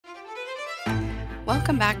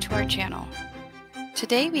Welcome back to our channel.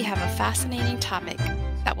 Today we have a fascinating topic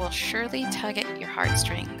that will surely tug at your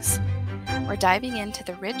heartstrings. We're diving into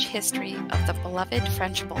the rich history of the beloved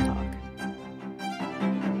French Bulldog.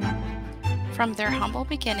 From their humble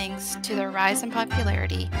beginnings to their rise in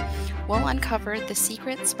popularity, we'll uncover the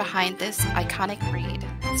secrets behind this iconic breed.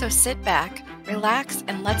 So sit back, relax,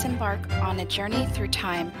 and let's embark on a journey through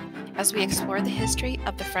time as we explore the history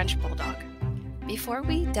of the French Bulldog. Before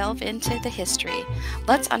we delve into the history,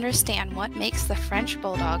 let's understand what makes the French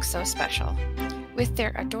Bulldog so special. With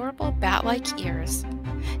their adorable bat-like ears,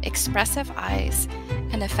 expressive eyes,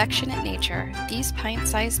 and affectionate nature, these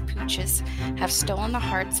pint-sized pooches have stolen the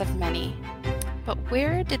hearts of many. But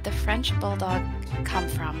where did the French Bulldog come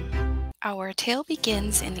from? Our tale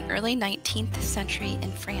begins in the early 19th century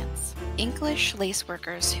in France. English lace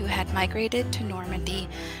workers who had migrated to Normandy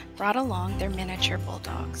brought along their miniature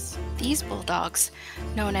bulldogs. These bulldogs,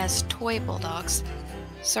 known as toy bulldogs,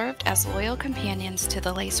 served as loyal companions to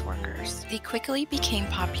the lace workers. They quickly became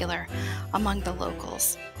popular among the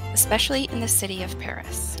locals, especially in the city of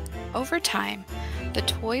Paris. Over time, the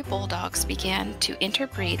toy bulldogs began to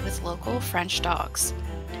interbreed with local French dogs,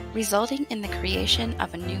 resulting in the creation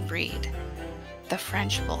of a new breed, the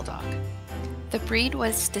French Bulldog. The breed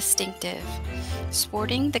was distinctive,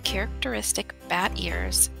 sporting the characteristic bat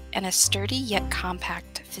ears and a sturdy yet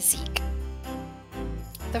compact physique.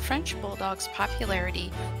 The French Bulldog's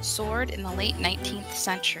popularity soared in the late 19th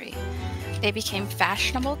century. They became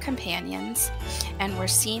fashionable companions and were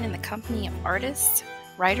seen in the company of artists,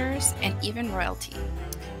 writers, and even royalty.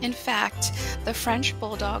 In fact, the French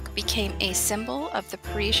Bulldog became a symbol of the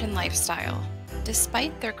Parisian lifestyle.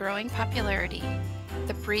 Despite their growing popularity,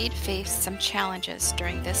 the breed faced some challenges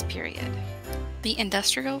during this period. The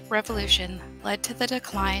Industrial Revolution led to the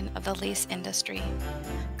decline of the lace industry,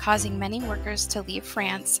 causing many workers to leave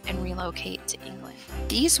France and relocate to England.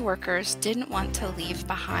 These workers didn't want to leave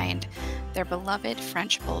behind their beloved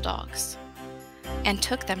French Bulldogs and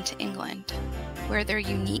took them to England, where their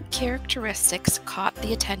unique characteristics caught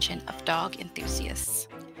the attention of dog enthusiasts.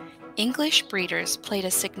 English breeders played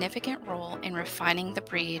a significant role in refining the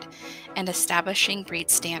breed and establishing breed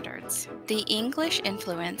standards. The English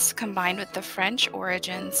influence, combined with the French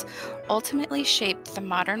origins, ultimately shaped the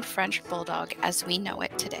modern French Bulldog as we know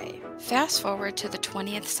it today. Fast forward to the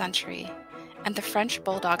 20th century, and the French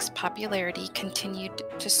Bulldog's popularity continued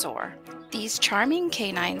to soar. These charming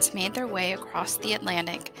canines made their way across the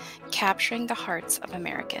Atlantic, capturing the hearts of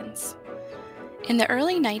Americans. In the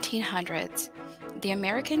early 1900s, the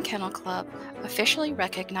American Kennel Club officially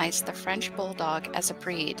recognized the French Bulldog as a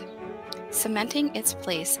breed, cementing its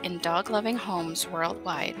place in dog-loving homes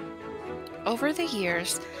worldwide. Over the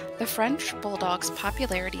years, the French Bulldog's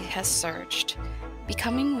popularity has surged,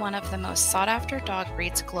 becoming one of the most sought-after dog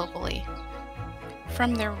breeds globally.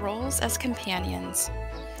 From their roles as companions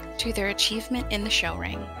to their achievement in the show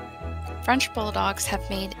ring, French Bulldogs have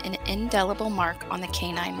made an indelible mark on the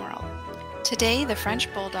canine world. Today, the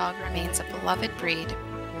French Bulldog remains a beloved breed,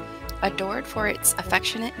 adored for its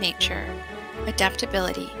affectionate nature,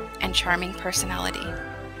 adaptability, and charming personality.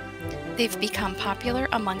 They've become popular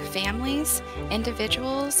among families,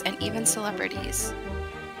 individuals, and even celebrities,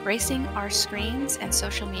 gracing our screens and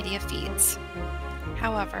social media feeds.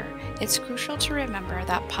 However, it's crucial to remember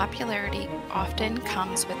that popularity often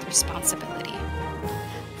comes with responsibility.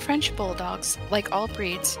 French Bulldogs, like all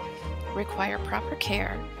breeds, require proper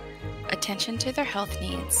care, attention to their health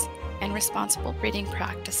needs, and responsible breeding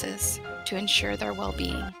practices to ensure their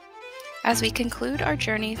well-being. As we conclude our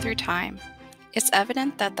journey through time, it's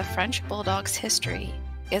evident that the French Bulldog's history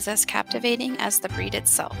is as captivating as the breed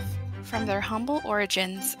itself. From their humble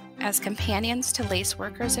origins as companions to lace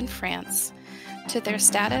workers in France, to their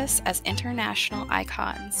status as international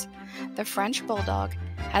icons, the French Bulldog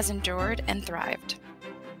has endured and thrived.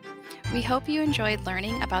 We hope you enjoyed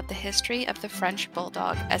learning about the history of the French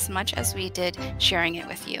Bulldog as much as we did sharing it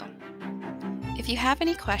with you. If you have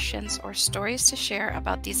any questions or stories to share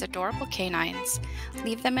about these adorable canines,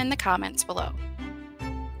 leave them in the comments below.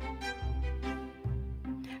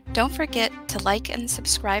 Don't forget to like and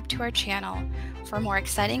subscribe to our channel for more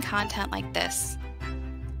exciting content like this.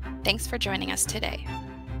 Thanks for joining us today.